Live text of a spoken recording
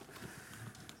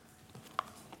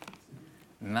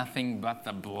Nothing but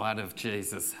the blood of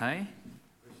Jesus, hey?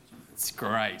 It's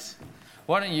great.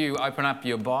 Why don't you open up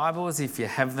your Bibles if you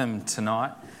have them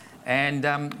tonight? And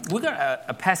we've got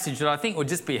a passage that I think would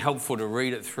just be helpful to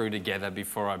read it through together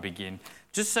before I begin,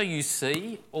 just so you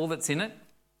see all that's in it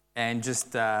and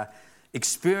just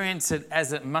experience it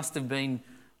as it must have been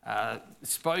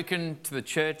spoken to the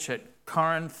church at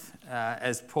Corinth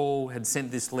as Paul had sent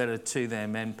this letter to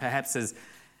them, and perhaps as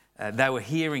they were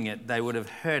hearing it, they would have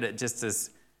heard it just as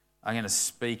I'm going to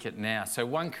speak it now. So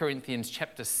 1 Corinthians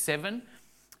chapter 7,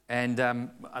 and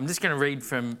I'm just going to read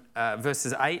from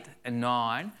verses 8 and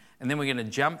 9, and then we're going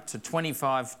to jump to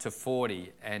 25 to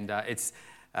 40, and it's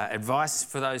advice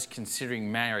for those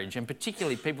considering marriage, and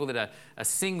particularly people that are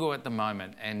single at the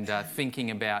moment and thinking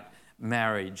about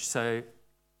marriage. So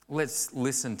let's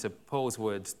listen to Paul's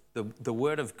words, the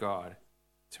word of God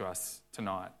to us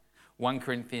tonight. 1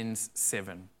 Corinthians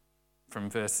 7. From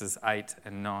verses 8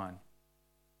 and 9.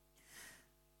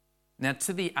 Now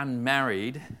to the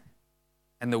unmarried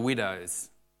and the widows,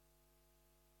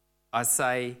 I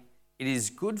say it is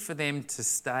good for them to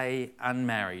stay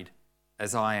unmarried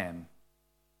as I am.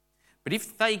 But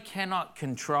if they cannot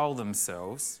control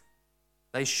themselves,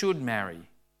 they should marry.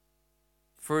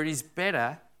 For it is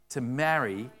better to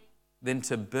marry than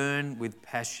to burn with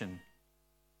passion.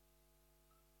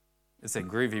 It's a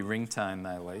groovy ringtone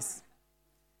though, Lise.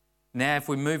 Now, if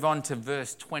we move on to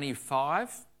verse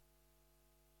 25.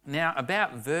 Now,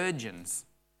 about virgins,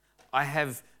 I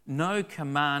have no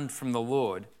command from the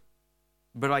Lord,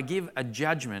 but I give a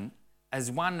judgment as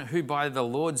one who by the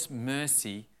Lord's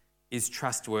mercy is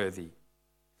trustworthy.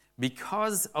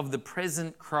 Because of the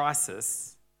present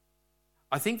crisis,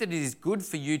 I think that it is good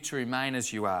for you to remain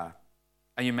as you are.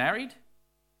 Are you married?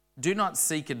 Do not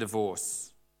seek a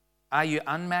divorce. Are you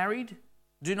unmarried?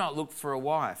 Do not look for a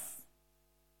wife.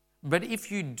 But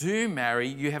if you do marry,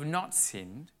 you have not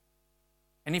sinned.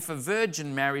 And if a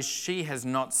virgin marries, she has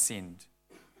not sinned.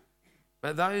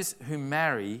 But those who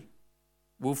marry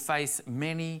will face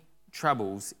many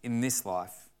troubles in this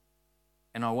life.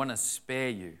 And I want to spare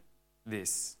you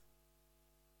this.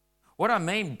 What I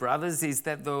mean, brothers, is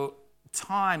that the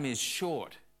time is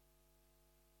short.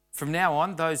 From now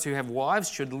on, those who have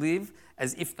wives should live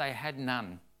as if they had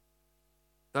none.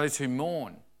 Those who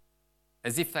mourn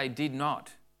as if they did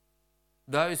not.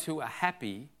 Those who are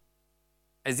happy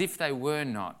as if they were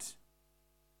not.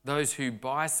 Those who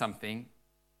buy something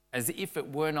as if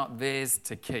it were not theirs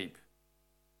to keep.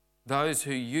 Those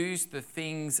who use the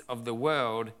things of the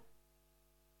world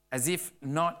as if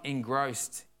not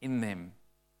engrossed in them.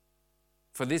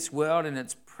 For this world in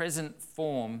its present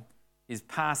form is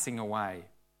passing away.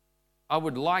 I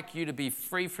would like you to be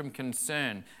free from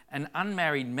concern. An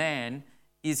unmarried man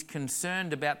is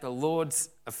concerned about the Lord's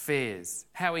affairs,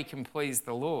 how he can please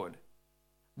the Lord.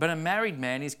 But a married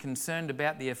man is concerned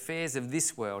about the affairs of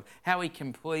this world, how he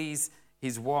can please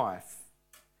his wife.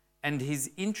 And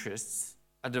his interests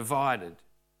are divided.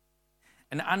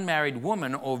 An unmarried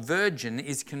woman or virgin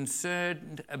is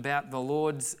concerned about the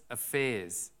Lord's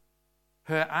affairs.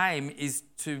 Her aim is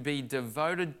to be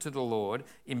devoted to the Lord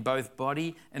in both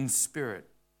body and spirit.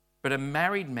 But a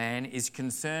married man is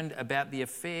concerned about the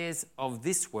affairs of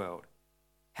this world.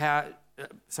 But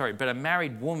a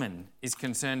married woman is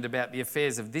concerned about the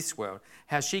affairs of this world,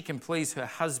 how she can please her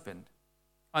husband.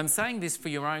 I'm saying this for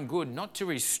your own good, not to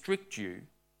restrict you,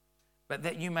 but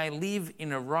that you may live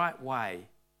in a right way,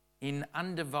 in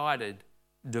undivided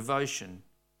devotion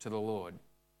to the Lord.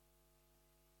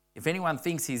 If anyone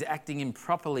thinks he's acting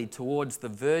improperly towards the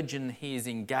virgin he is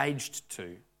engaged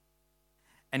to,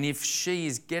 and if she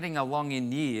is getting along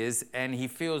in years and he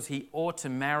feels he ought to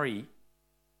marry,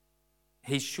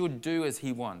 he should do as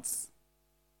he wants.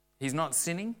 He's not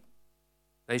sinning.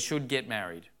 They should get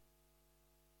married.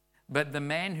 But the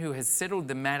man who has settled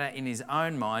the matter in his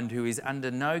own mind, who is under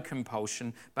no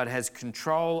compulsion but has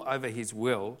control over his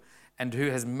will, and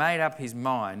who has made up his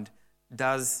mind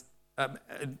not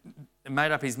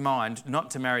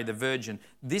to marry the virgin,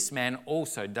 this man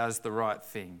also does the right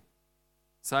thing.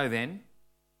 So then,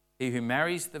 he who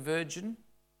marries the virgin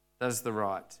does the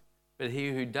right, but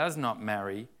he who does not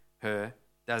marry her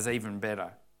does even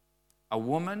better. A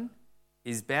woman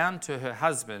is bound to her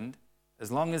husband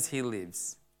as long as he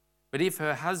lives, but if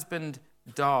her husband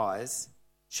dies,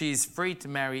 she is free to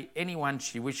marry anyone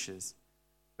she wishes,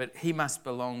 but he must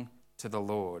belong to the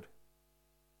Lord.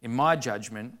 In my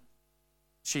judgment,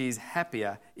 she is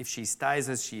happier if she stays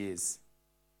as she is,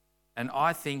 and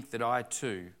I think that I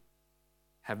too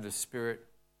have the Spirit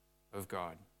of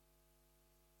God.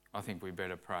 I think we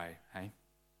better pray, hey?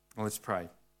 Well, let's pray.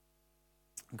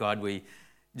 God, we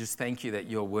just thank you that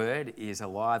your word is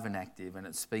alive and active and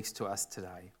it speaks to us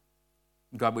today.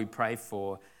 God, we pray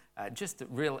for just a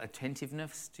real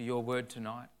attentiveness to your word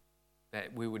tonight,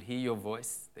 that we would hear your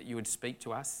voice, that you would speak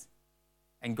to us.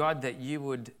 And God, that you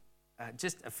would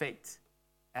just affect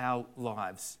our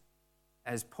lives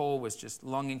as Paul was just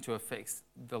longing to affect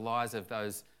the lives of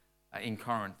those in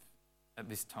Corinth at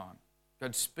this time.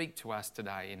 God, speak to us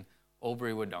today in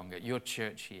Albury Wodonga, your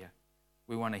church here.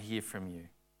 We want to hear from you.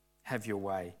 Have your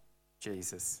way,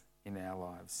 Jesus, in our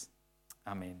lives.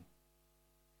 Amen.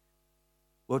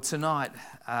 Well, tonight,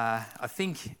 I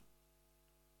think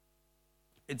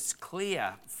it's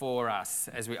clear for us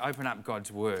as we open up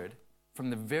God's word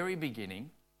from the very beginning,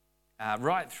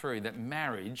 right through, that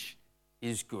marriage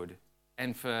is good.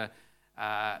 And for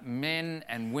men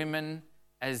and women,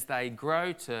 as they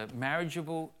grow to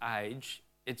marriageable age,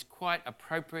 it's quite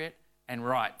appropriate and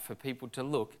right for people to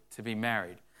look to be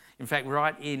married. In fact,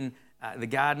 right in the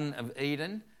Garden of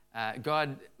Eden,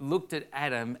 God looked at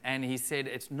Adam and he said,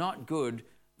 it's not good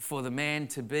for the man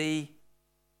to be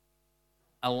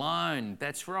alone.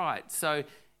 That's right. So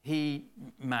he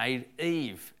made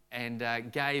Eve and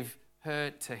gave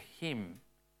her to him.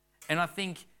 And I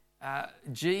think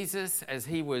Jesus, as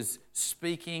he was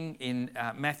speaking in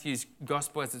Matthew's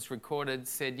gospel as it's recorded,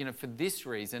 said, for this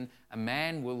reason, a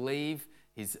man will leave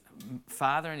his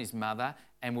father and his mother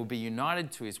and will be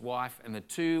united to his wife, and the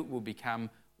two will become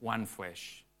one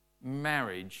flesh.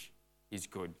 Marriage is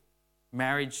good.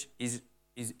 Marriage is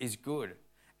good.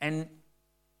 And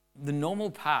the normal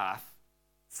path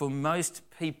for most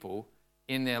people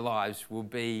in their lives will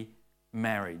be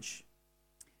marriage.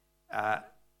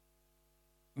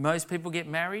 Most people get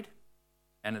married,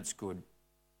 and it's good.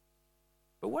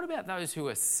 But what about those who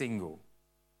are single?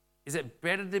 Is it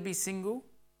better to be single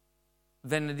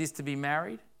than it is to be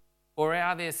married? Or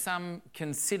are there some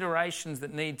considerations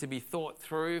that need to be thought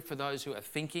through for those who are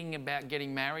thinking about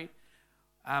getting married?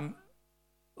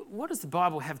 What does the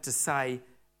Bible have to say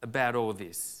about all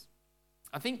this?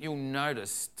 I think you'll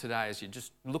notice today as you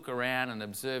just look around and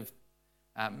observe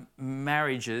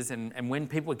marriages and when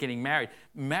people are getting married,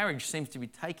 marriage seems to be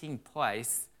taking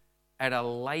place at a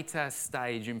later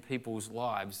stage in people's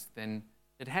lives than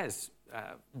it has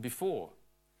before.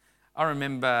 I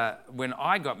remember when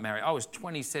I got married, I was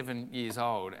 27 years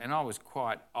old, and I was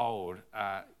quite old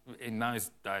in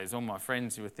those days. All my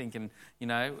friends who were thinking,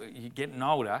 you're getting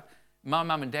older. My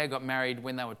mum and dad got married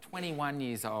when they were 21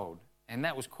 years old, and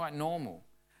that was quite normal.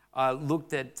 I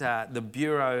looked at the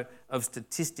Bureau of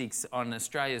Statistics on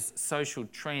Australia's social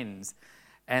trends,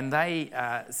 and they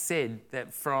said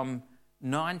that from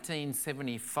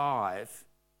 1975,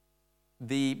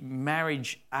 the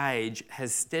marriage age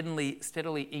has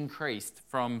steadily increased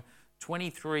from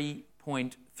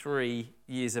 23.3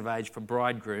 years of age for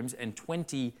bridegrooms and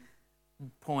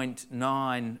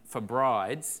 20.9 for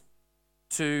brides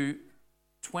to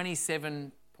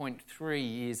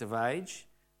 27.3 years of age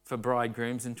for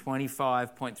bridegrooms and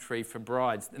 25.3 for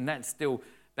brides. And that's still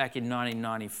back in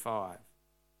 1995.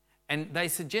 And they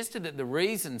suggested that the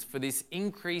reasons for this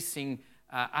increasing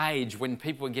age when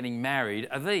people are getting married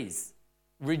are these: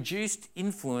 reduced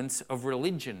influence of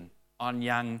religion on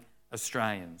young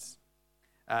Australians.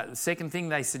 The second thing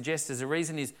they suggest as a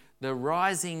reason is the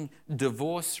rising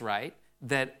divorce rate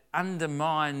that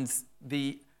undermines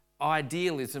the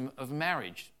idealism of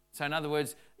marriage. So in other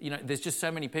words, there's just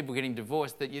so many people getting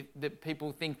divorced that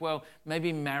people think, well,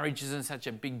 maybe marriage isn't such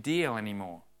a big deal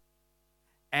anymore.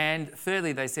 And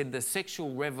thirdly, they said the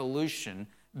sexual revolution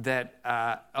that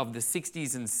of the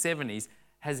 60s and 70s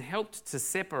has helped to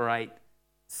separate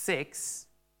sex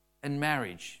and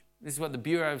marriage. This is what the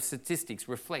Bureau of Statistics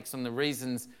reflects on the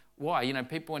reasons why.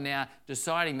 People are now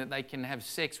deciding that they can have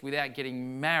sex without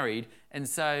getting married, and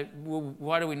so,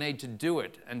 why do we need to do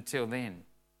it until then?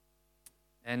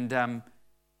 And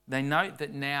they note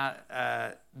that now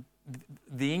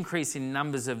the increase in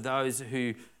numbers of those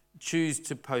who choose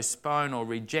to postpone or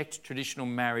reject traditional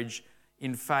marriage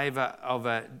in favour of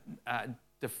a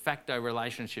de facto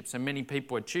relationship. So many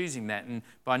people are choosing that. And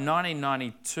by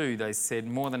 1992, they said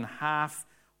more than half,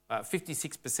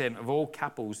 56% of all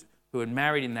couples who had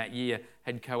married in that year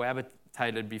had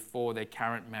cohabitated before their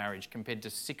current marriage, compared to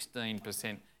 16%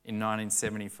 in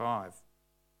 1975.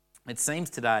 It seems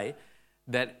today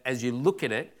that as you look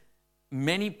at it,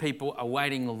 many people are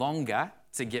waiting longer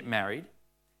to get married,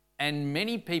 and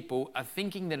many people are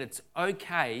thinking that it's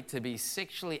okay to be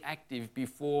sexually active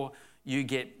before you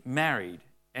get married.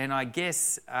 And I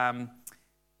guess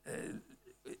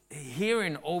here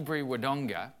in Albury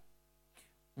Wodonga,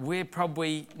 we're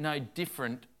probably no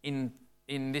different in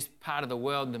this part of the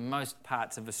world than most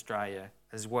parts of Australia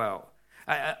as well.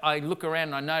 I look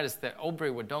around and I notice that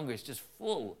Albury-Wodonga is just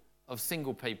full of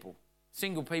single people.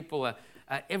 Single people are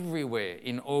everywhere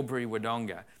in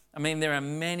Albury-Wodonga. I mean, there are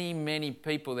many, many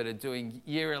people that are doing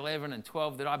year 11 and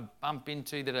 12 that I bump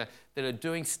into that are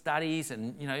doing studies,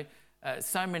 and,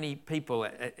 so many people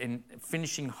in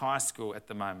finishing high school at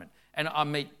the moment. And I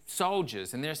meet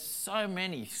soldiers, and there are so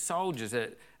many soldiers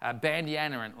at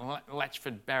Bandiana and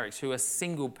Latchford Barracks who are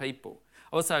single people.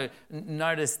 Also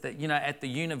notice that, at the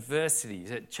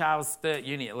universities, at Charles Sturt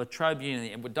Uni, at La Trobe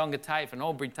Uni, at Wodonga TAFE and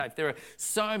Albury TAFE, there are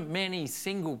so many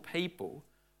single people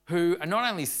who are not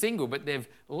only single, but they've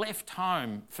left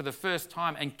home for the first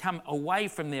time and come away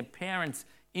from their parents'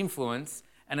 influence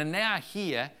and are now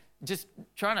here just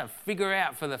trying to figure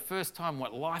out for the first time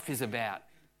what life is about.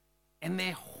 And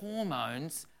their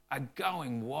hormones are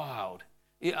going wild.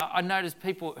 I notice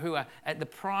people who are at the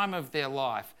prime of their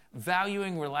life,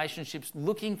 valuing relationships,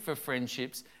 looking for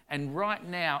friendships, and right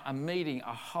now are meeting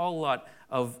a whole lot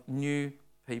of new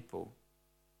people.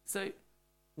 So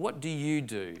what do you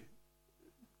do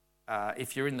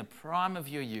if you're in the prime of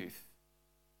your youth,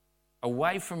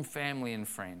 away from family and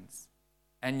friends,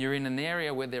 and you're in an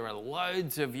area where there are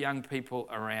loads of young people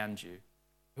around you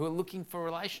who are looking for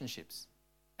relationships?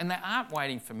 And they aren't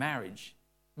waiting for marriage,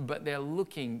 but they're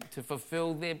looking to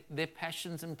fulfill their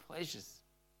passions and pleasures.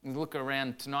 You look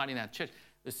around tonight in our church,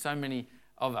 there's so many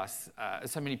of us,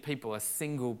 so many people are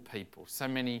single people, so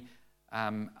many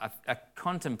are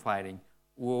contemplating,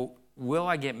 will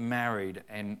I get married,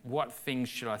 and what things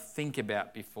should I think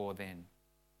about before then?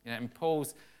 And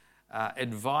Paul's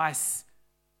advice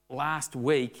last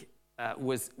week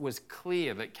was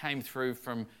clear, that came through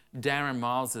from Darren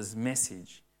Miles's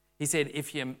message. He said,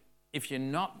 if you're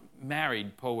not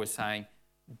married, Paul was saying,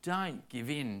 don't give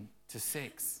in to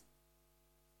sex.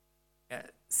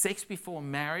 Sex before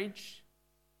marriage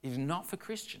is not for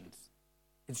Christians.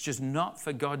 It's just not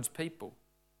for God's people.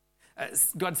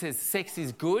 God says sex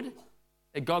is good.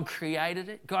 God created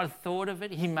it. God thought of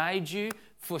it. He made you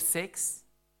for sex,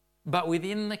 but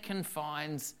within the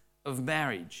confines of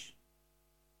marriage.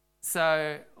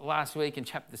 So last week in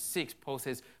chapter 6, Paul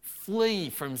says, flee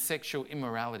from sexual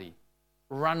immorality.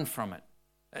 Run from it.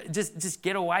 Just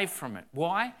get away from it.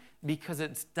 Why? Because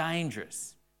it's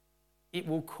dangerous. It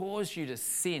will cause you to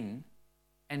sin,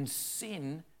 and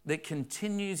sin that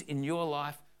continues in your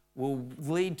life will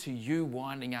lead to you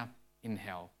winding up in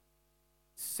hell,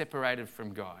 separated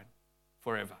from God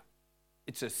forever.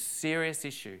 It's a serious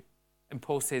issue. And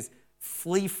Paul says,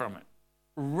 flee from it.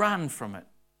 Run from it.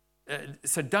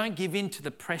 So don't give in to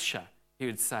the pressure, he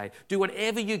would say. Do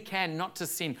whatever you can not to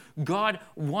sin. God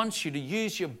wants you to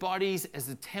use your bodies as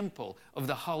a temple of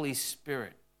the Holy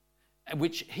Spirit,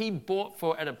 which he bought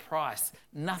for at a price.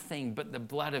 Nothing but the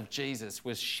blood of Jesus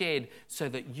was shed so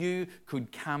that you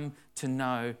could come to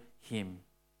know him.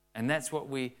 And that's what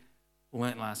we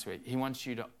learnt last week. He wants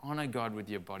you to honour God with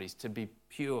your bodies, to be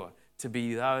pure, to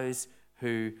be those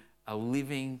who are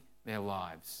living their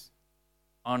lives,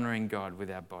 honouring God with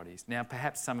our bodies. Now,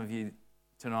 perhaps some of you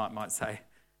tonight might say,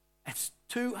 it's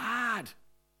too hard.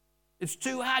 It's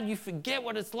too hard. You forget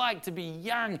what it's like to be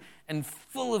young and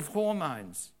full of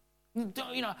hormones.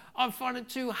 I find it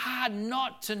too hard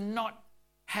not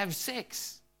have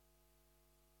sex.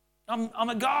 I'm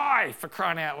a guy, for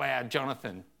crying out loud,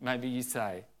 Jonathan, maybe you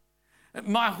say.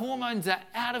 My hormones are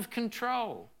out of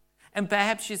control. And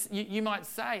perhaps you might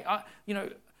say,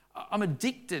 I'm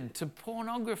addicted to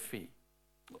pornography.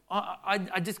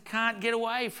 I just can't get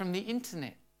away from the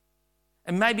internet.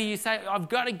 And maybe you say, I've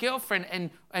got a girlfriend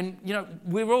and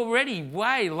we're already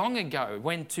way long ago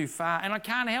went too far and I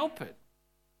can't help it.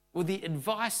 Well, the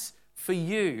advice for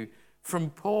you from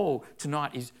Paul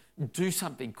tonight is do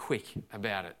something quick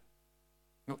about it.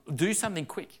 Do something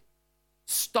quick.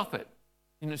 Stop it.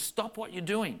 Stop what you're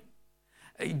doing.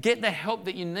 Get the help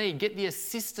that you need. Get the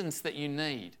assistance that you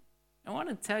need. I want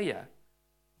to tell you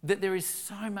that there is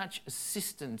so much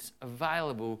assistance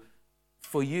available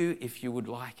for you if you would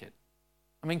like it.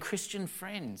 I mean, Christian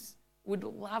friends would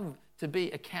love to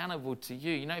be accountable to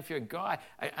you. If you're a guy,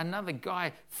 another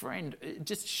guy friend,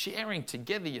 just sharing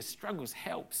together your struggles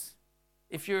helps.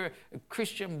 If you're a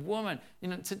Christian woman,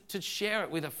 to share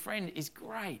it with a friend is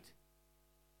great.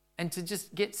 And to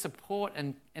just get support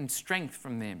and strength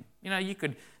from them. You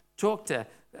could talk to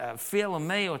Phil or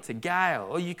me or to Gail,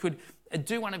 or you could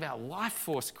do one of our Life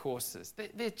Force courses.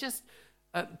 They're just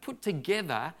put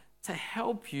together to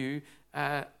help you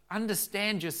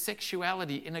understand your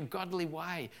sexuality in a godly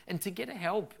way and to get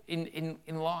help in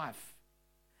life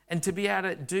and to be able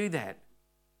to do that.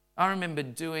 I remember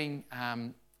doing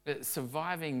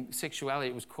Surviving Sexuality,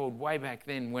 it was called, way back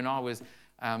then when I was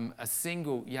a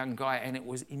single young guy, and it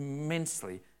was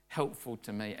immensely helpful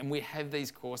to me. And we have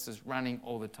these courses running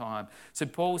all the time. So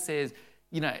Paul says,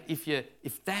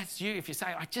 if that's you, if you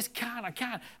say, I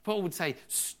can't, Paul would say,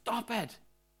 stop it.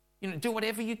 Do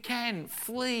whatever you can,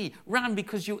 flee, run,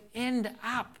 because you end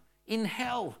up in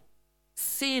hell.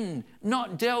 Sin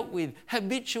not dealt with,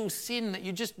 habitual sin that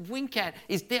you just wink at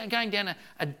is going down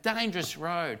a dangerous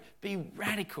road. Be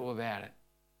radical about it.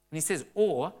 And he says,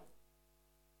 or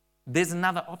there's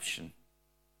another option.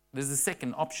 There's a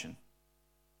second option.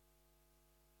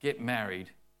 Get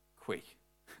married quick.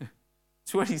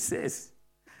 That's what he says.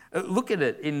 Look at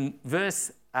it in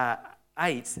verse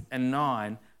 8 and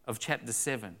 9 of chapter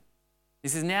 7. He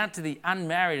says, now to the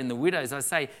unmarried and the widows, I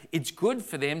say, it's good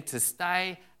for them to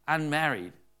stay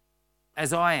unmarried,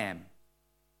 as I am.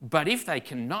 But if they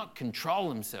cannot control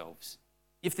themselves,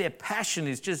 if their passion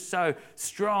is just so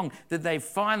strong that they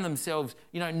find themselves,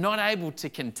 not able to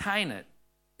contain it,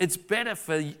 it's better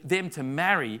for them to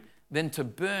marry than to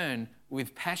burn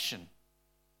with passion.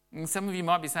 And some of you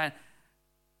might be saying,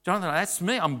 Jonathan, that's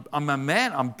me. I'm a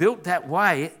man. I'm built that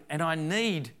way, and I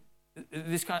need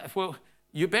this kind of... Well,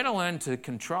 you better learn to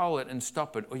control it and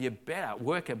stop it, or you better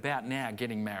work about now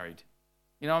getting married.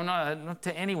 I'm not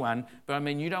to anyone, but I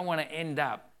mean, you don't want to end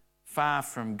up far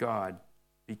from God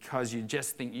because you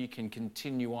just think you can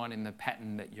continue on in the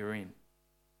pattern that you're in.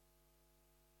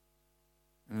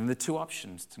 And the two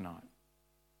options tonight.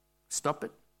 Stop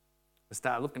it, or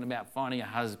start looking about finding a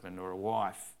husband or a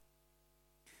wife.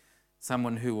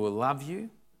 Someone who will love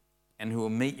you and who will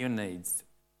meet your needs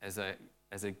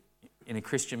in a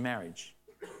Christian marriage.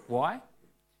 Why?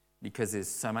 Because there's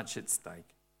so much at stake.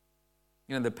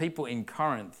 The people in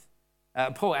Corinth,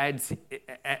 Paul adds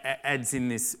in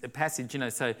this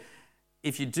passage, so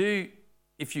if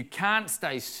you can't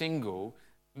stay single,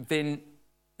 then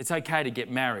it's okay to get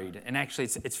married, and actually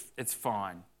it's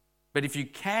fine. But if you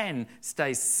can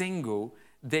stay single,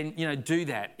 then do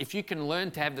that. If you can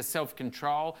learn to have the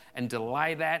self-control and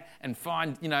delay that and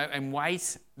find and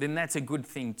wait, then that's a good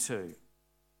thing too.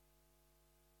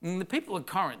 And the people of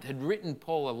Corinth had written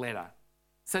Paul a letter.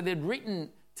 So they'd written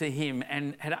to him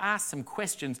and had asked some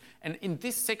questions. And in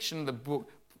this section of the book,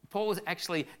 Paul was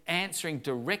actually answering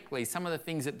directly some of the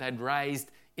things that they'd raised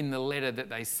in the letter that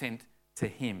they sent to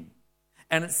him.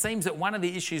 And it seems that one of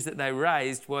the issues that they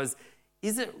raised was,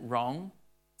 is it wrong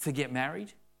to get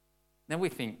married? Now we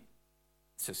think,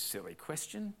 it's a silly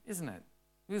question, isn't it?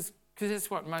 Because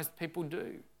that's what most people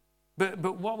do.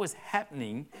 But what was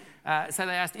happening, so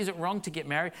they asked, is it wrong to get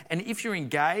married? And if you're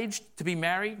engaged to be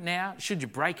married now, should you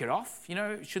break it off?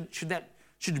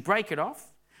 Should you break it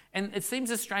off? And it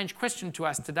seems a strange question to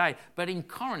us today, but in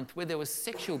Corinth, where there was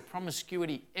sexual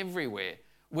promiscuity everywhere,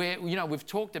 where, we've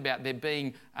talked about there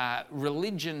being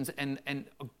religions and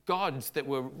gods that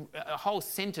were a whole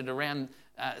centred around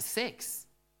sex,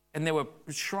 and there were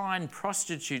shrine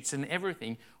prostitutes and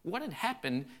everything. What had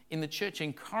happened in the church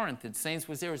in Corinth, it seems,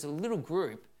 was there was a little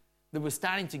group that was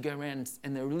starting to go around,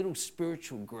 and they're a little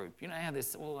spiritual group. You know how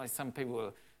there's always some people who are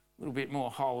a little bit more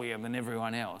holier than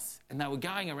everyone else. And they were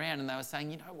going around and they were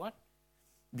saying, you know what?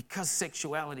 Because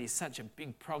sexuality is such a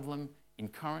big problem in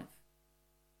Corinth,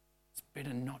 it's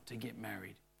better not to get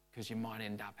married because you might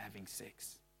end up having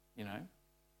sex,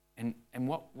 And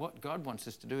what God wants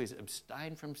us to do is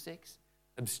abstain from sex,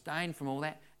 abstain from all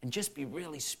that, and just be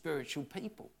really spiritual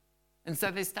people. And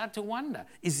so they start to wonder,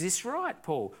 is this right,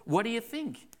 Paul? What do you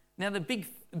think? Now, the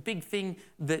big thing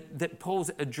that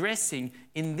Paul's addressing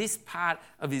in this part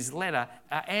of his letter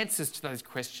are answers to those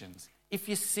questions. If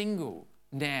you're single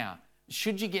now,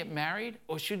 should you get married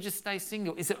or should you stay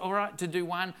single? Is it all right to do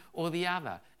one or the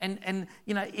other? And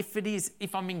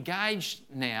if I'm engaged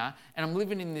now and I'm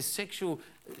living in this sexual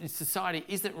society,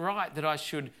 is it right that I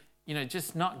should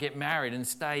just not get married and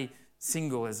stay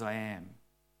single as I am?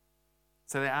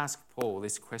 So they ask Paul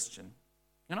this question.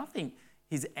 And I think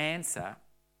his answer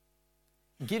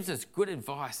gives us good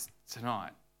advice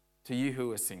tonight to you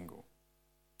who are single,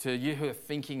 to you who are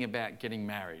thinking about getting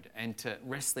married and to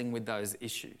wrestling with those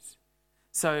issues.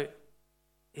 So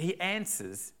he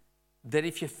answers that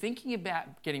if you're thinking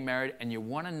about getting married and you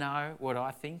want to know what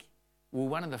I think, well,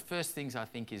 one of the first things I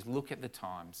think is look at the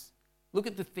times. Look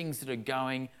at the things that are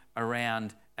going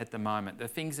around at the moment, the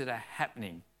things that are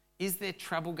happening. Is there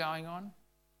trouble going on?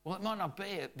 Well, it might not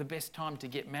be the best time to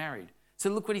get married.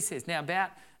 So look what he says. Now, about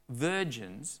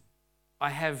virgins, I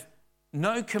have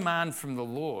no command from the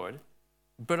Lord,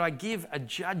 but I give a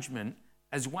judgment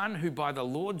as one who by the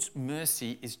Lord's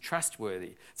mercy is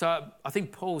trustworthy. So I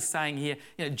think Paul's saying here,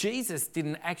 Jesus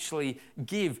didn't actually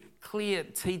give clear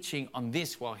teaching on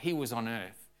this while he was on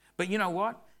earth. But you know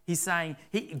what? He's saying,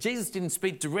 Jesus didn't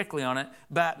speak directly on it,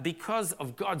 but because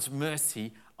of God's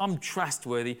mercy, I'm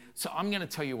trustworthy, so I'm going to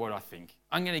tell you what I think.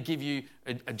 I'm going to give you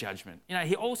a judgment.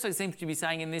 He also seems to be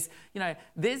saying in this,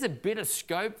 there's a bit of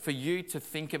scope for you to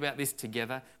think about this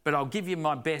together, but I'll give you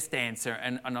my best answer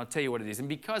and I'll tell you what it is. And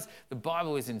because the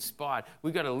Bible is inspired,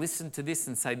 we've got to listen to this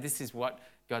and say, this is what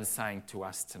God is saying to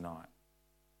us tonight.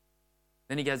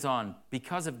 Then he goes on,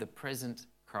 because of the present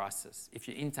crisis. If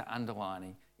you're into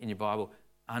underlining in your Bible,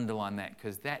 underline that,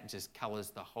 because that just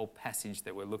colours the whole passage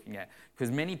that we're looking at. Because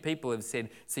many people have said,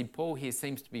 see, Paul here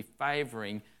seems to be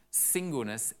favouring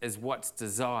singleness as what's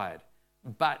desired.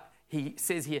 But he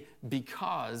says here,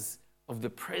 because of the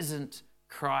present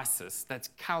crisis, that's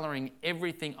colouring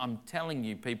everything I'm telling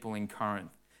you, people in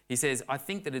Corinth. He says, I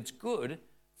think that it's good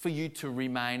for you to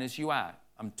remain as you are.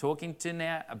 I'm talking to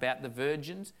now about the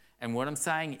virgins, and what I'm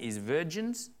saying is,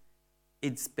 virgins,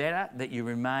 it's better that you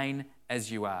remain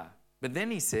as you are. But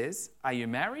then he says, are you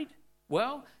married?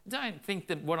 Well, don't think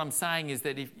that what I'm saying is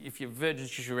that if you're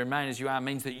virgins, you should remain as you are,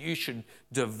 means that you should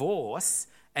divorce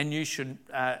and you should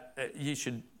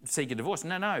seek a divorce.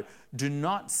 No, do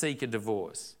not seek a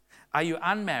divorce. Are you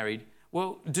unmarried?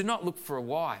 Well, do not look for a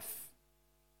wife.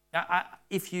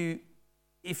 If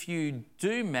you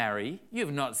do marry, you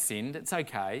have not sinned. It's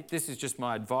okay. This is just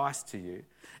my advice to you.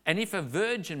 And if a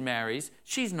virgin marries,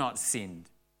 she's not sinned.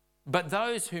 But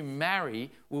those who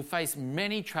marry will face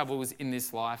many troubles in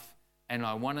this life, and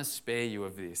I want to spare you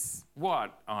of this.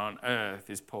 What on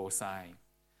earth is Paul saying?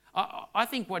 I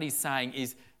think what he's saying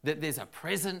is that there's a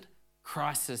present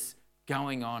crisis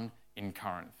going on in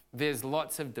Corinth. There's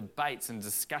lots of debates and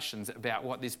discussions about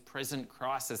what this present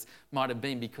crisis might have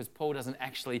been, because Paul doesn't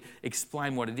actually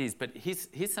explain what it is. But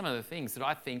here's some of the things that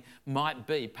I think might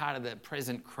be part of the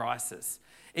present crisis.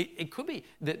 It could be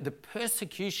that the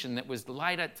persecution that was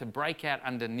later to break out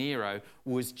under Nero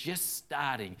was just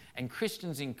starting, and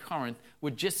Christians in Corinth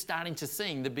were just starting to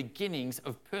see the beginnings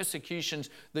of persecutions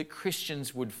that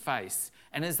Christians would face.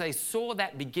 And as they saw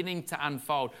that beginning to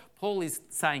unfold, Paul is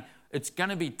saying it's going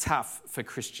to be tough for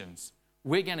Christians.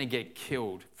 We're going to get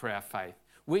killed for our faith.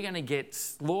 We're going to get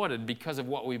slaughtered because of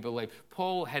what we believe.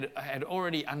 Paul had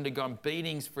already undergone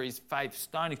beatings for his faith,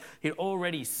 stonings. He'd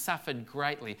already suffered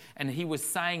greatly. And he was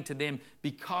saying to them,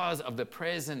 because of the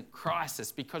present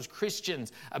crisis, because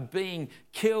Christians are being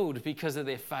killed because of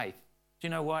their faith, do you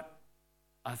know what?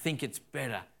 I think it's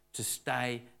better to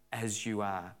stay as you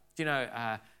are. Do you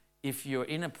know, if you're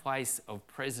in a place of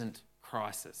present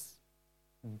crisis,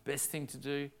 the best thing to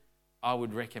do, I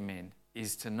would recommend,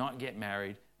 is to not get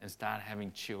married and start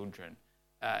having children,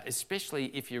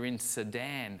 especially if you're in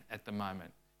Sudan at the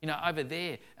moment. Over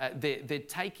there, they're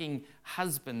taking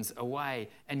husbands away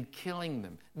and killing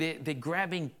them. They're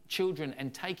grabbing children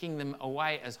and taking them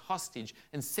away as hostage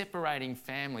and separating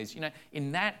families.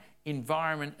 In that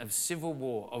environment of civil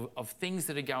war, of things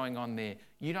that are going on there,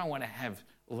 you don't want to have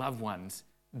loved ones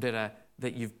that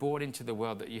you've brought into the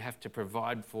world that you have to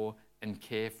provide and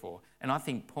care for. And I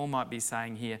think Paul might be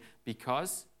saying here,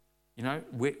 because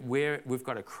we've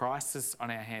got a crisis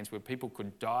on our hands where people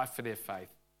could die for their faith.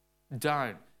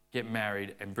 Don't get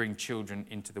married and bring children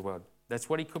into the world. That's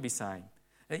what he could be saying.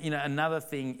 Another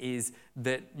thing is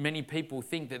that many people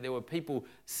think that there were people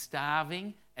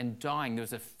starving and dying. There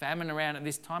was a famine around at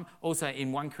this time. Also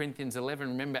in 1 Corinthians 11,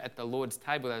 remember at the Lord's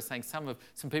table, they were saying some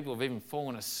people have even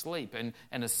fallen asleep and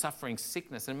are suffering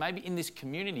sickness. And maybe in this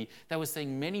community, they were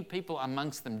seeing many people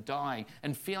amongst them dying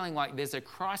and feeling like there's a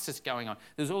crisis going on.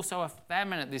 There's also a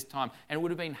famine at this time, and it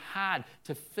would have been hard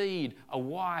to feed a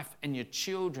wife and your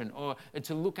children, or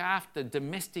to look after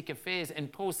domestic affairs.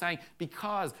 And Paul's saying,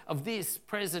 because of this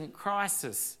present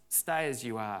crisis, stay as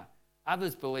you are.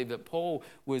 Others believe that Paul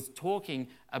was talking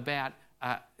about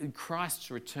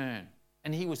Christ's return,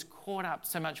 and he was caught up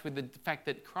so much with the fact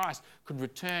that Christ could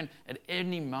return at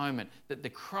any moment, that the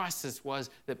crisis was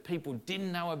that people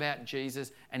didn't know about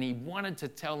Jesus, and he wanted to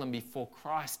tell them before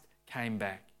Christ came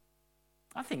back.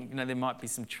 I think there might be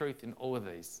some truth in all of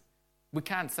these. We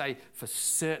can't say for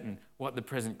certain what the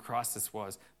present crisis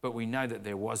was, but we know that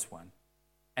there was one.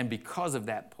 And because of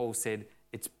that, Paul said,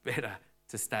 it's better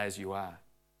to stay as you are.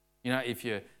 If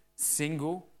you're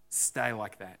single, stay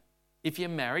like that. If you're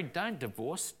married, don't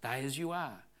divorce, stay as you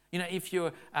are. If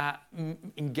you're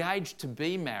engaged to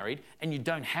be married and you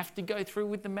don't have to go through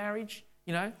with the marriage,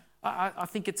 I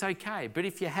think it's okay. But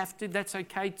if you have to, that's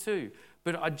okay too.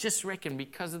 But I just reckon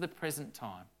because of the present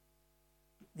time,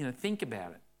 think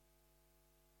about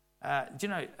it.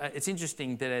 It's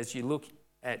interesting that as you look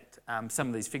at some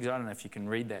of these figures, I don't know if you can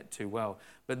read that too well,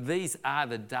 but these are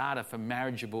the data for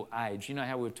marriageable age. You know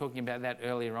how we were talking about that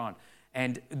earlier on.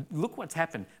 And look what's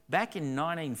happened. Back in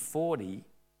 1940,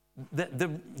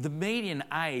 the median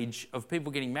age of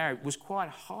people getting married was quite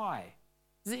high.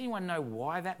 Does anyone know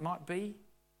why that might be?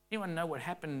 Anyone know what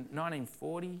happened in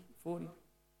 1940?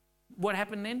 What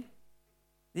happened then?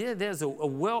 Yeah, there's a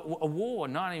war,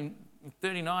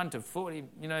 1939 to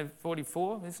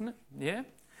 44, isn't it? Yeah.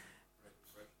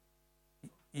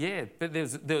 Yeah, but there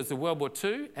was the World War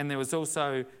II, and there was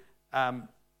also,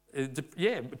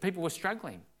 people were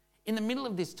struggling. In the middle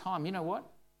of this time, you know what?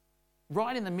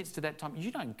 Right in the midst of that time, you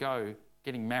don't go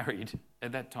getting married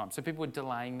at that time. So people were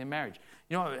delaying their marriage.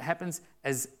 You know what happens?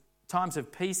 As times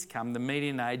of peace come, the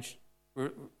median age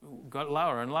got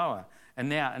lower and lower. And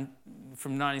now,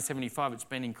 from 1975, it's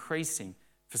been increasing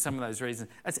for some of those reasons.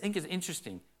 I think it's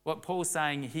interesting. What Paul's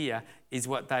saying here is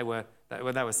what they were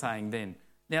saying then.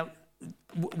 Now,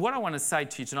 what I want to say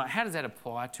to you tonight, how does that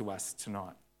apply to us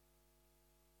tonight?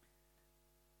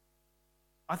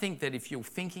 I think that if you're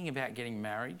thinking about getting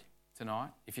married tonight,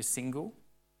 if you're single,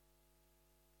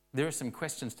 there are some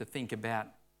questions to think about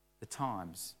the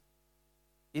times.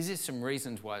 Is there some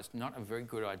reasons why it's not a very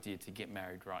good idea to get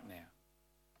married right now?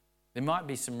 There might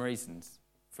be some reasons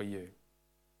for you.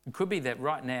 It could be that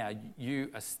right now you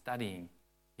are studying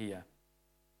here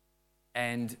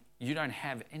and you don't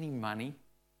have any money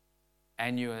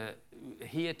and you're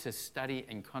here to study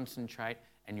and concentrate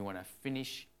and you want to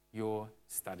finish your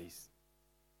studies.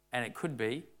 And it could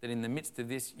be that in the midst of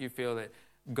this, you feel that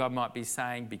God might be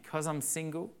saying, because I'm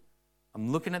single,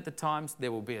 I'm looking at the times,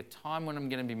 there will be a time when I'm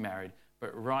going to be married,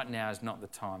 but right now is not the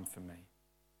time for me.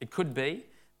 It could be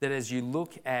that as you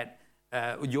look at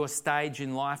your stage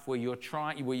in life where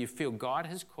you feel God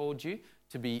has called you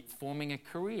to be forming a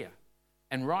career.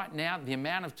 And right now, the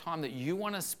amount of time that you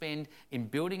want to spend in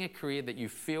building a career that you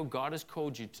feel God has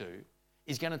called you to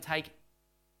is going to take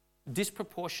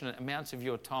disproportionate amounts of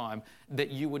your time that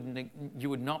you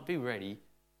would not be ready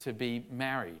to be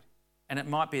married. And it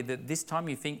might be that this time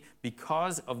you think,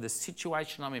 because of the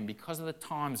situation I'm in, because of the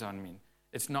times I'm in,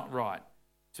 it's not right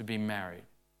to be married.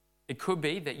 It could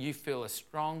be that you feel a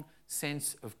strong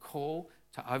sense of call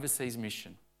to overseas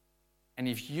mission. And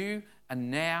if you are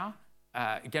now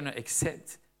going to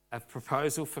accept a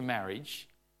proposal for marriage,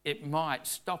 it might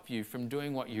stop you from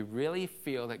doing what you really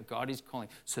feel that God is calling.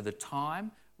 So the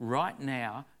time, right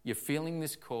now, you're feeling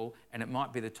this call, and it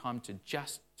might be the time to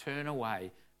just turn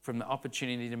away from the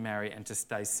opportunity to marry and to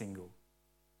stay single.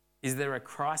 Is there a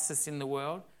crisis in the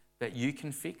world that you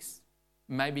can fix?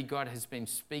 Maybe God has been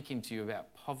speaking to you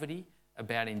about poverty,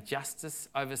 about injustice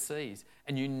overseas,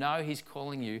 and you know He's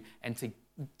calling you and to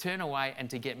turn away and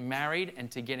to get married and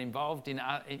to get involved in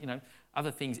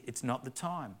other things. It's not the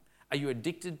time. Are you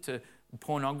addicted to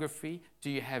pornography? Do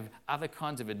you have other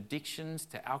kinds of addictions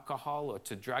to alcohol or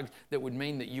to drugs that would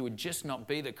mean that you would just not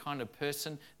be the kind of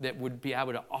person that would be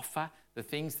able to offer the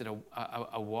things that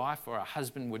a wife or a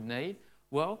husband would need?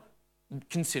 Well,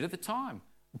 consider the time.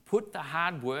 Put the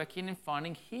hard work in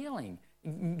finding healing.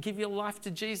 Give your life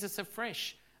to Jesus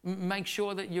afresh. Make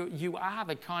sure that you are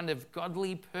the kind of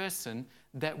godly person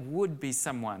that would be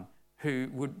someone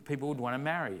who people would want to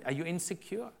marry. Are you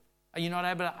insecure? Are you not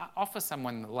able to offer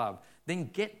someone love? Then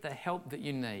get the help that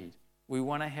you need. We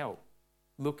want to help.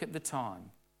 Look at the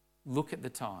time. Look at the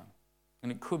time.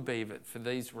 And it could be that for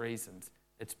these reasons,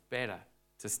 it's better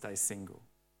to stay single.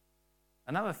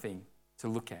 Another thing to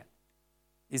look at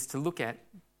is to look at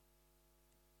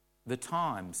the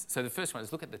times. So the first one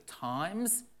is look at the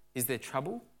times. Is there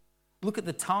trouble? Look at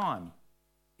the time.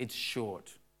 It's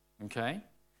short. Okay?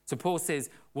 So Paul says,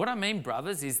 what I mean,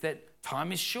 brothers, is that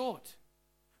time is short.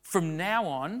 From now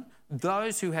on,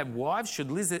 those who have wives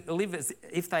should live as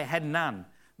if they had none.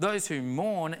 Those who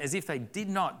mourn as if they did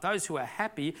not. Those who are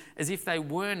happy as if they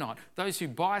were not. Those who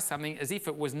buy something as if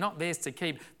it was not theirs to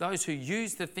keep. Those who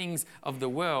use the things of the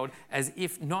world as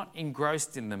if not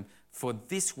engrossed in them. For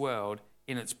this world,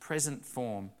 in its present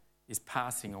form, is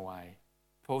passing away.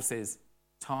 Paul says,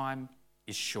 time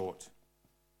is short.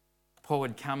 Paul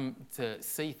had come to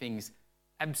see things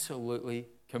absolutely,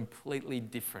 completely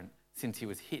different since he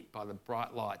was hit by the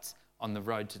bright lights on the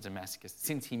road to Damascus,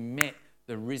 since he met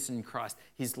the risen Christ.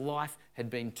 His life had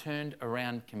been turned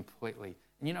around completely.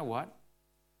 And you know what?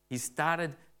 He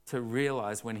started to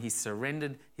realise when he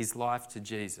surrendered his life to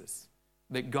Jesus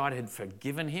that God had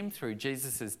forgiven him through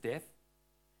Jesus' death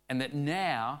and that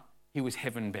now he was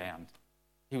heaven-bound.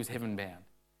 He was heaven-bound.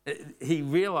 He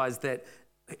realised that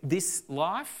this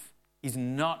life is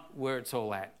not where it's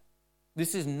all at.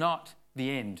 This is not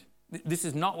the end. This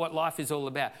is not what life is all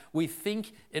about. We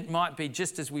think it might be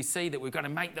just as we see that we've got to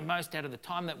make the most out of the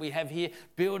time that we have here,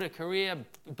 build a career,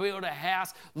 build a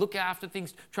house, look after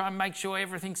things, try and make sure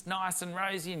everything's nice and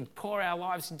rosy and pour our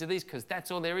lives into this because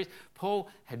that's all there is. Paul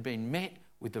had been met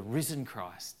with the risen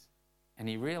Christ. And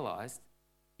he realised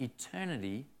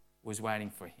eternity was waiting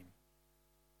for him.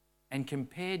 And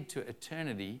compared to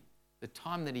eternity, the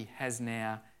time that he has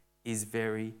now is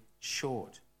very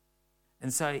short.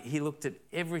 And so he looked at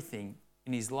everything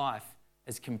in his life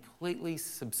as completely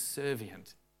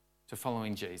subservient to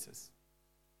following Jesus.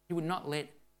 He would not let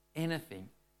anything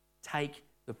take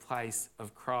the place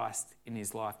of Christ in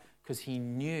his life because he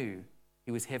knew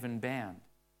he was heaven bound.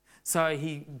 So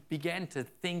he began to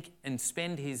think and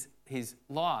spend his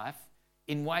life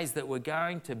in ways that were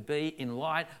going to be in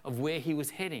light of where he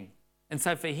was heading. And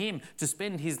so for him to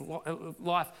spend his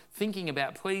life thinking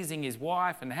about pleasing his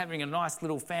wife and having a nice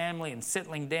little family and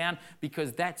settling down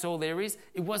because that's all there is,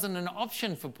 it wasn't an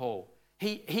option for Paul.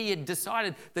 He had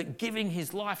decided that giving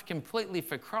his life completely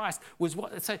for Christ was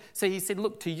what... So he said,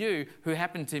 look, to you who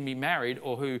happen to be married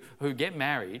or who get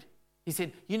married, he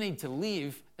said, you need to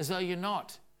live as though you're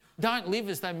not. Don't live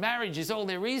as though marriage is all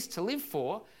there is to live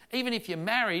for. Even if you're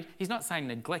married, he's not saying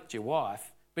neglect your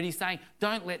wife, but he's saying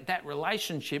don't let that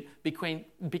relationship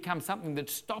become something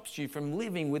that stops you from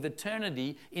living with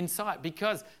eternity in sight,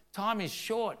 because time is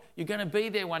short. You're going to be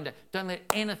there one day. Don't let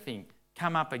anything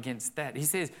come up against that. He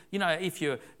says, if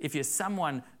you're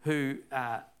someone who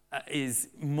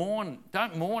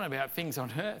don't mourn about things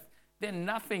on earth. They're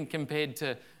nothing compared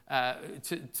to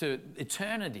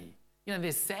eternity.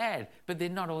 They're sad, but they're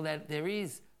not all that there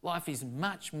is. Life is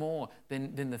much more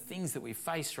than the things that we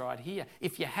face right here.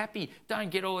 If you're happy,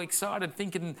 don't get all excited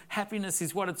thinking happiness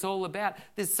is what it's all about.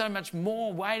 There's so much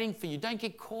more waiting for you. Don't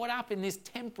get caught up in this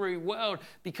temporary world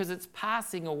because it's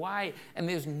passing away, and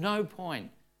there's no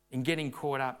point in getting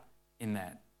caught up in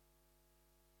that.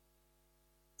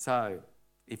 So,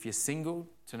 if you're single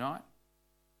tonight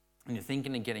and you're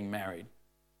thinking of getting married,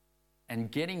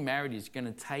 and getting married is going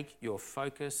to take your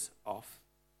focus off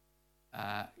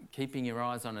keeping your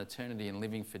eyes on eternity and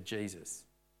living for Jesus,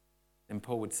 then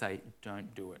Paul would say,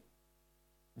 don't do it.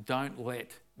 Don't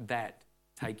let that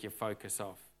take your focus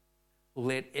off.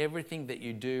 Let everything that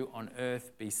you do on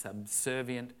earth be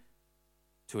subservient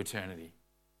to eternity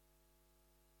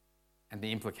and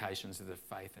the implications of the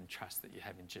faith and trust that you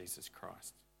have in Jesus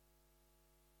Christ.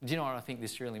 Do you know what I think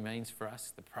this really means for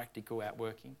us, the practical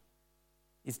outworking?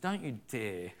 Is don't you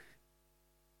dare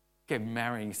go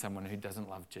marrying someone who doesn't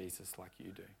love Jesus like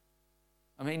you do.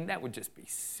 I mean, that would just be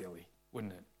silly,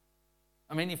 wouldn't it?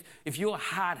 I mean, if your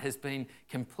heart has been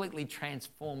completely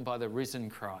transformed by the risen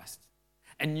Christ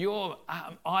and your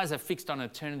eyes are fixed on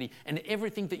eternity and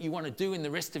everything that you want to do in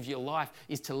the rest of your life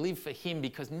is to live for him,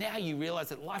 because now you realise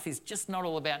that life is just not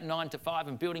all about 9 to 5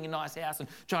 and building a nice house and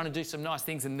trying to do some nice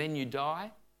things and then you die.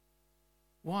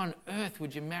 Why on earth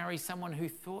would you marry someone who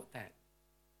thought that?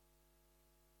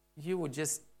 You would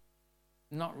just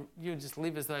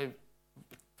live as though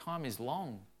time is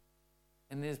long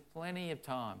and there's plenty of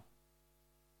time.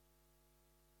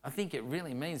 I think it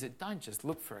really means that don't just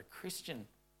look for a Christian.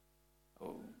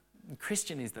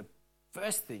 Christian is the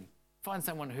first thing. Find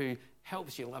someone who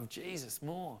helps you love Jesus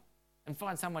more, and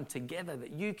find someone together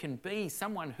that you can be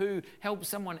someone who helps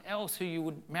someone else who you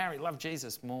would marry love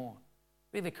Jesus more.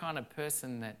 Be the kind of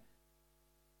person that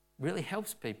really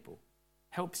helps people,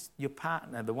 helps your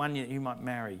partner, the one you might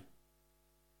marry,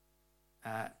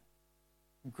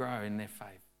 grow in their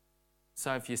faith.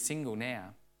 So if you're single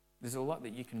now, there's a lot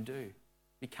that you can do.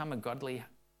 Become a godly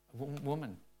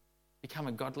woman. Become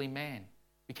a godly man.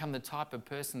 Become the type of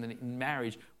person that in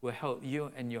marriage will help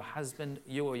you and your husband,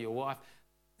 you or your wife,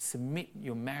 submit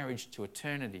your marriage to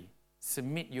eternity.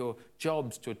 Submit your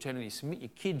jobs to eternity. Submit your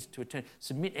kids to eternity.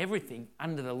 Submit everything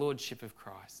under the lordship of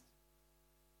Christ.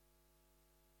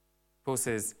 Paul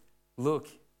says, look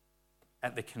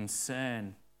at the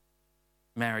concern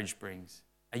marriage brings.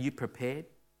 Are you prepared?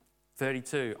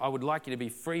 32, I would like you to be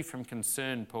free from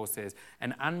concern, Paul says.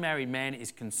 An unmarried man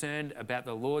is concerned about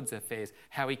the Lord's affairs,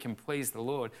 how he can please the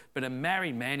Lord. But a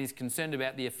married man is concerned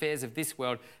about the affairs of this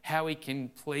world, how he can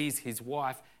please his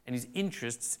wife, and his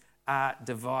interests are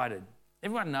divided.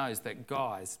 Everyone knows that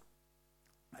guys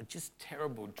are just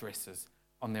terrible dressers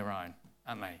on their own,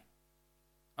 aren't they?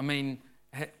 I mean,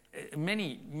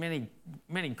 many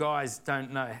guys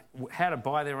don't know how to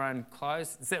buy their own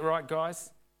clothes. Is that right,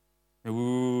 guys?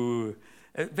 Ooh.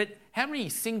 But how many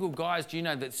single guys do you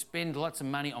know that spend lots of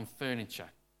money on furniture?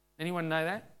 Anyone know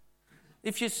that?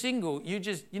 If you're single, you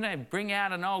just, bring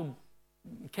out an old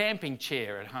camping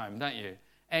chair at home, don't you?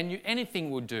 And anything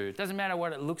will do. It doesn't matter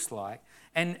what it looks like.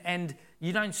 And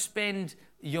you don't spend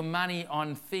your money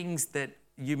on things that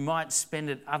you might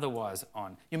spend it otherwise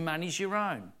on. Your money's your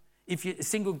own. If you're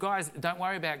single guys, don't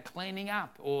worry about cleaning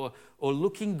up or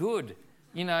looking good,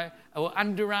 or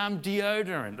underarm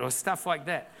deodorant or stuff like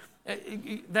that.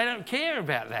 They don't care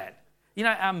about that. You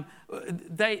know,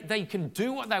 they can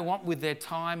do what they want with their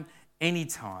time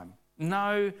anytime.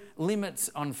 No limits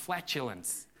on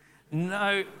flatulence.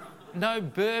 No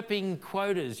burping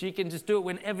quotas. You can just do it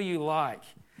whenever you like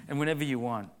and whenever you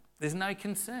want. There's no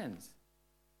concerns.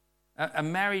 A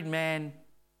married man,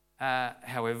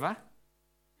 however,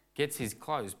 gets his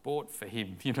clothes bought for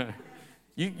him, you know.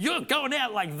 You're going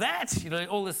out like that, you know,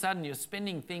 all of a sudden you're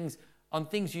spending things on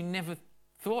things you never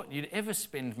thought you'd ever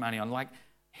spend money on, like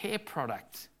hair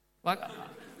products. Like,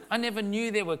 I never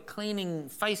knew there were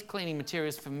face cleaning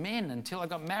materials for men until I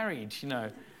got married, you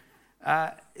know.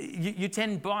 You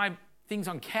tend to buy things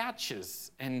on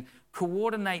couches and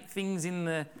coordinate things in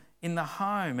the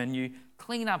home, and you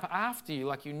clean up after you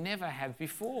like you never have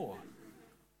before.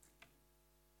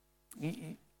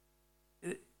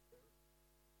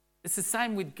 It's the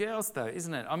same with girls, though,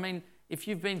 isn't it? I mean, if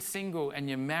you've been single and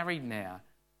you're married now,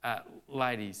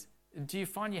 ladies, do you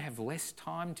find you have less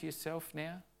time to yourself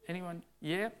now? Anyone?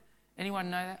 Yeah? Anyone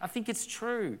know that? I think it's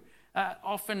true.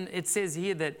 Often it says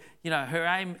here that, you know, her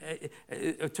aim,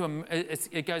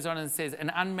 it goes on and says, an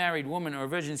unmarried woman or a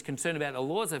virgin is concerned about the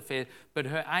Lord's affairs, but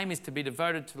her aim is to be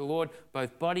devoted to the Lord,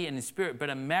 both body and in spirit. But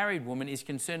a married woman is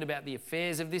concerned about the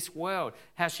affairs of this world,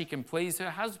 how she can please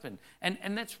her husband.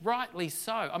 And that's rightly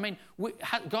so. I mean,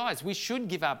 guys, we should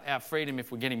give up our freedom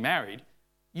if we're getting married.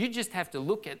 You just have to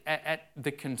look at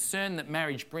the concern that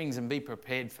marriage brings and be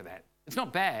prepared for that. It's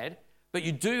not bad. But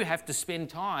you do have to spend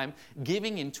time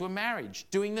giving into a marriage,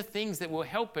 doing the things that will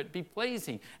help it be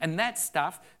pleasing. And that's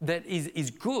stuff that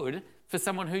is good for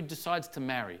someone who decides to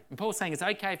marry. And Paul's saying it's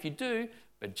okay if you do,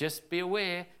 but just be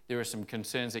aware there are some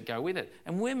concerns that go with it.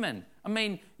 And women, I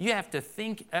mean, you have to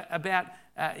think about,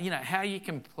 how you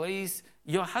can please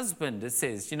your husband, it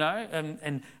says, you know,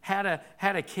 and how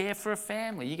to care for a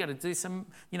family. You got to do some,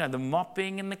 you know, the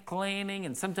mopping and the cleaning,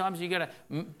 and sometimes you got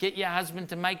to get your husband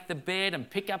to make the bed and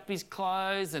pick up his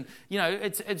clothes, and you know,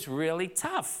 it's really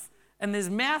tough. And there's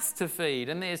mouths to feed,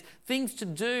 and there's things to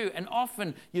do, and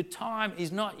often your time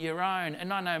is not your own.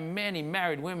 And I know many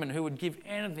married women who would give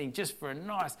anything just for a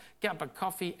nice cup of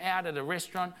coffee out at a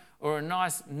restaurant or a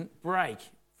nice break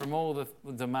from all the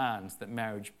demands that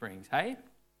marriage brings. Hey?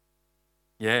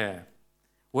 Yeah.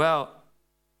 Well,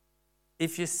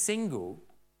 if you're single,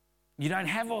 you don't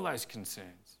have all those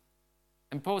concerns.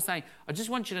 And Paul's saying, I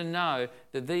just want you to know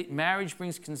that the marriage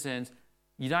brings concerns.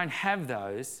 You don't have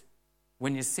those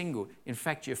when you're single. In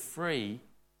fact, you're free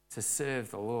to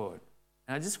serve the Lord.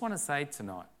 And I just want to say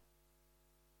tonight,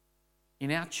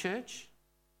 in our church,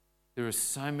 there are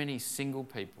so many single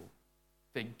people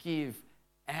that give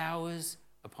hours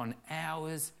upon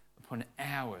hours upon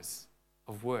hours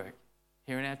of work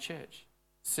here in our church,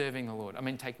 serving the Lord. I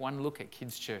mean, take one look at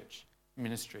kids' church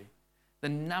ministry. The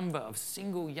number of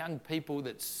single young people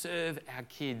that serve our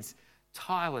kids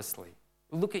tirelessly.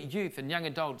 Look at youth and young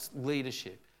adults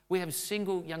leadership. We have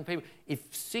single young people.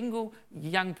 If single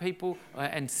young people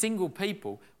and single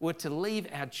people were to leave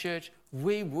our church,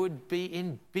 we would be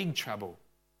in big trouble,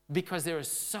 because there are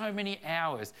so many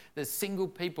hours that single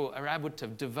people are able to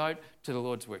devote to the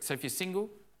Lord's work. So if you're single,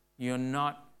 you're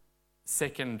not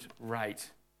second rate.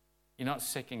 You're not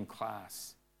second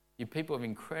class. You're people of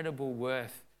incredible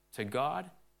worth to God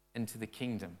and to the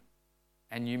kingdom.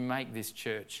 And you make this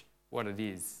church what it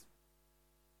is.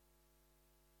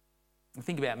 I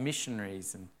think about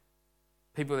missionaries and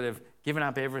people that have given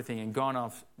up everything and gone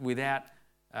off without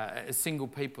single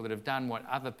people that have done what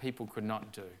other people could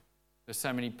not do. There's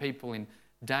so many people in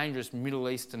dangerous Middle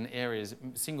Eastern areas,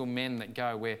 single men that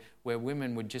go where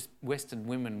Western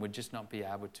women would just not be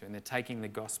able to, and they're taking the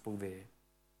gospel there.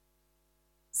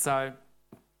 So,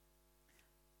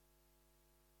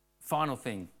 final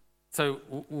thing. So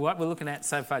what we're looking at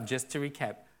so far, just to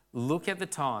recap, look at the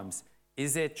times.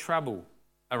 Is there trouble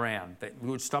around that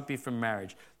would stop you from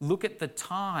marriage? Look at the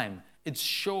time. It's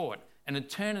short. An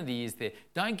eternity is there.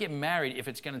 Don't get married if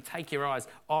it's going to take your eyes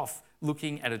off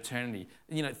looking at eternity.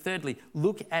 You know, thirdly,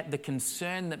 look at the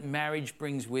concern that marriage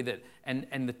brings with it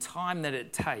and the time that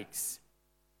it takes.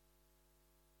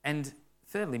 And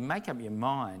thirdly, make up your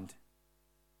mind.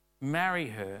 Marry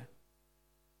her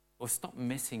or stop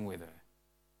messing with her.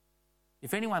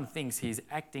 If anyone thinks he's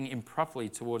acting improperly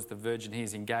towards the virgin he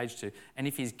is engaged to, and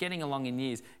if he's getting along in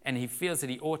years and he feels that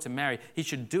he ought to marry, he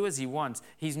should do as he wants.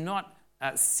 He's not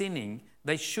sinning.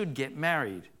 They should get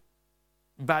married.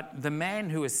 But the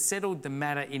man who has settled the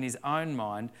matter in his own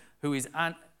mind, who is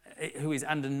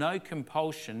under no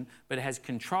compulsion but has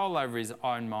control over his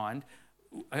own mind,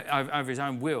 over his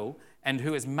own will, and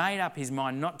who has made up his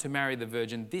mind not to marry the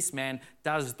virgin, this man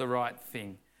does the right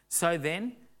thing. So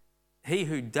then, he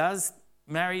who does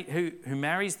who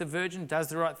marries the virgin does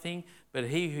the right thing, but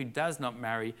he who does not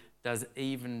marry does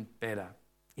even better.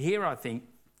 Here, I think,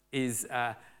 is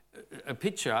a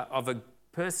picture of a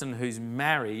person who's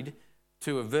married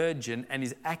to a virgin and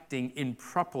is acting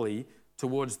improperly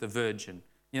towards the virgin.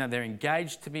 They're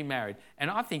engaged to be married. And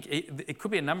I think it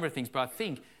could be a number of things, but I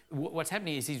think what's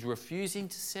happening is he's refusing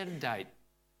to set a date.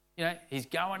 He's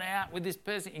going out with this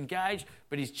person, engaged,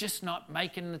 but he's just not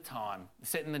making the time,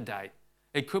 setting the date.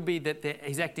 It could be that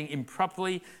he's acting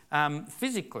improperly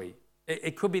physically.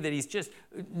 It could be that he's just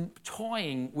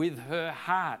toying with her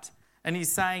heart. And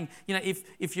he's saying,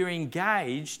 if you're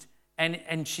engaged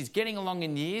and she's getting along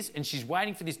in years and she's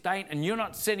waiting for this date and you're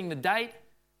not setting the date,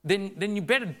 then you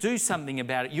better do something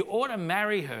about it. You ought to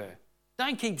marry her.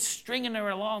 Don't keep stringing her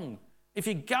along. If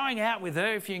you're going out with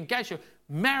her, if you're engaged,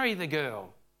 marry the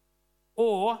girl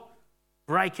or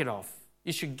break it off.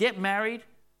 You should get married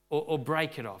or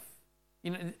break it off.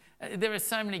 There are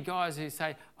so many guys who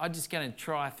say, I'm just going to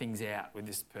try things out with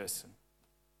this person.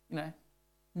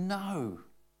 No,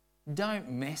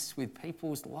 don't mess with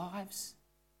people's lives.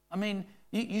 I mean,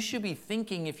 you should be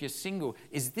thinking, if you're single,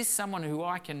 is this someone who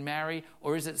I can marry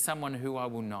or is it someone who I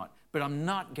will not? But I'm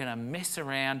not going to mess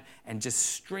around and just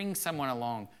string someone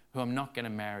along who I'm not going to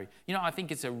marry. I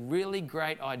think it's a really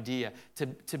great idea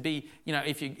to be,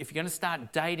 if you're going to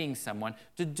start dating someone,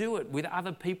 to do it with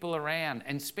other people around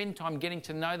and spend time getting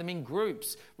to know them in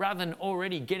groups rather than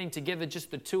already getting together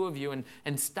just the two of you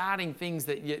and starting things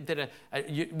that are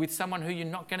with someone who you're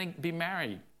not going to be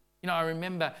married. I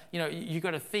remember, you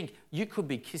got to think, you could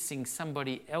be kissing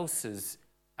somebody else's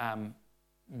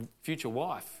future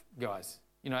wife, guys.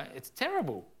 It's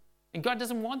terrible. And God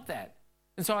doesn't want that.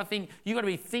 And so I think you've got to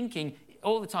be thinking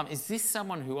all the time, is this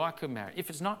someone who I could marry? If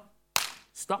it's not,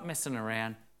 stop messing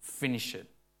around, finish it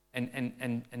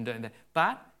and do that.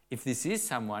 But if this is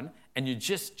someone and you're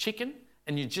just chicken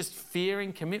and you're just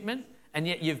fearing commitment and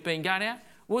yet you've been going out,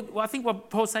 well, I think what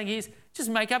Paul's saying is just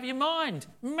make up your mind.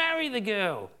 Marry the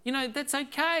girl. That's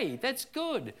okay. That's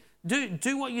good.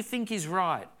 Do what you think is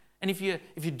right. And if you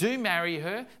do marry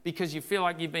her because you feel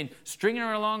like you've been stringing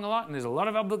her along a lot and there's a lot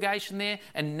of obligation there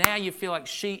and now you feel like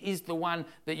she is the one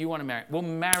that you want to marry, well,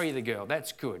 marry the girl.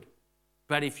 That's good.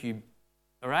 But if you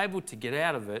are able to get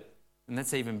out of it, then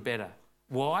that's even better.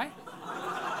 Why?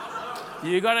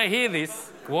 You got to hear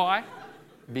this. Why?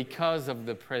 Because of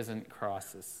the present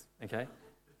crisis, okay?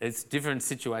 It's a different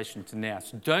situation to now.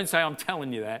 So don't say I'm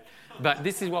telling you that. But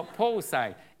this is what Paul's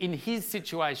saying in his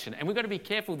situation. And we've got to be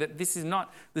careful that this is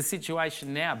not the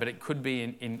situation now, but it could be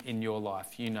in your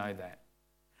life. You know that.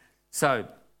 So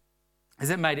has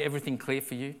that made everything clear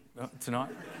for you tonight?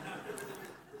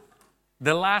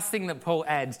 The last thing that Paul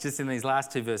adds just in these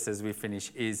last two verses as we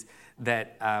finish is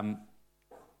that, a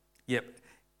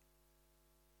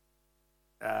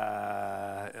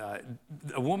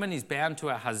woman is bound to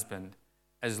her husband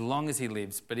as long as he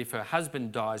lives. But if her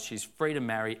husband dies, she's free to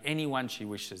marry anyone she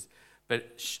wishes.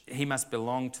 But he must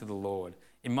belong to the Lord.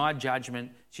 In my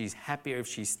judgment, she's happier if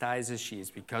she stays as she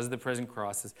is because of the present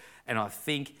crisis. And I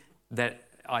think that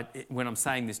when I'm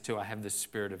saying this too, I have the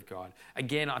Spirit of God.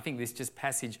 Again, I think this just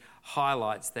passage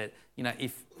highlights that,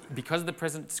 if because of the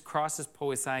present crisis,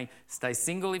 Paul is saying, stay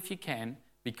single if you can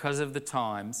because of the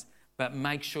times, but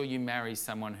make sure you marry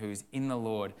someone who's in the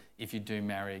Lord if you do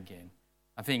marry again.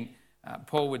 I think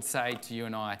Paul would say to you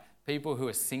and I, people who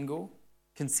are single,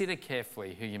 consider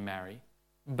carefully who you marry,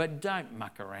 but don't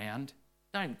muck around.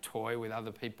 Don't toy with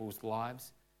other people's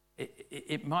lives.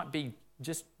 It might be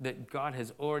just that God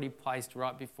has already placed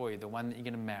right before you the one that you're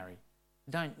going to marry.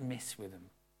 Don't mess with them.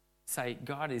 Say,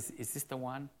 God, is this the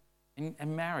one?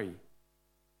 And marry.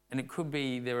 And it could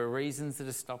be there are reasons that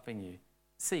are stopping you.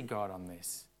 See God on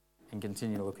this and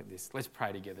continue to look at this. Let's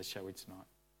pray together, shall we, tonight?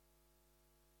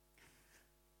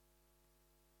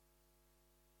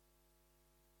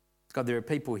 God, there are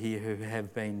people here who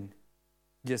have been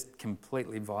just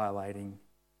completely violating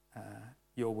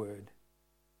your word.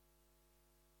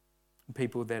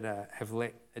 People that have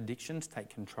let addictions take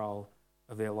control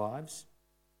of their lives.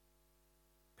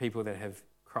 People that have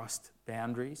crossed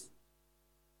boundaries.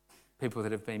 People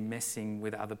that have been messing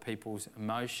with other people's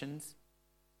emotions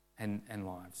and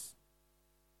lives.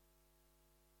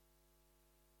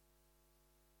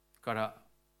 God, I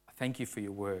thank you for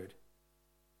your word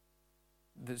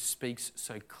that speaks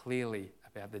so clearly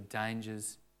about the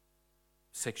dangers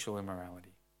of sexual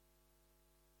immorality.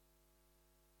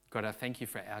 God, I thank you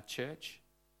for our church,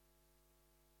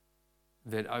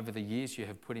 that over the years you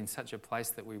have put in such a place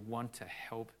that we want to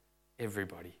help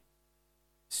everybody,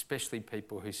 especially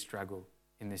people who struggle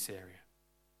in this area.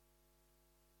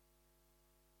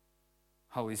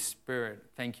 Holy Spirit,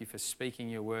 thank you for speaking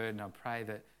your word, and I pray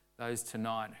that those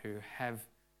tonight who have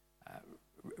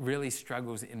really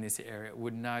struggles in this area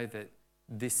would know that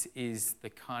this is the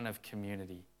kind of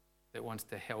community that wants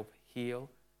to help heal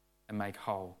and make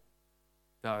whole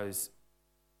those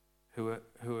who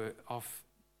are off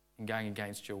and going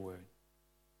against your word.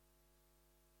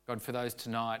 God, for those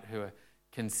tonight who are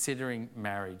considering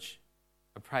marriage,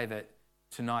 I pray that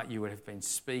tonight you would have been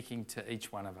speaking to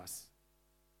each one of us.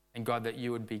 And God, that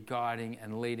you would be guiding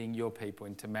and leading your people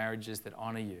into marriages that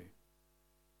honour you.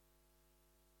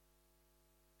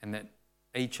 And that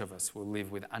each of us will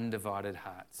live with undivided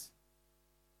hearts,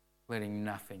 letting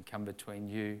nothing come between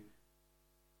you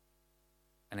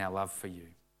and our love for you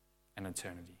and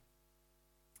eternity.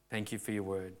 Thank you for your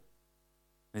word.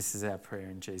 This is our prayer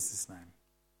in Jesus' name.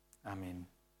 Amen.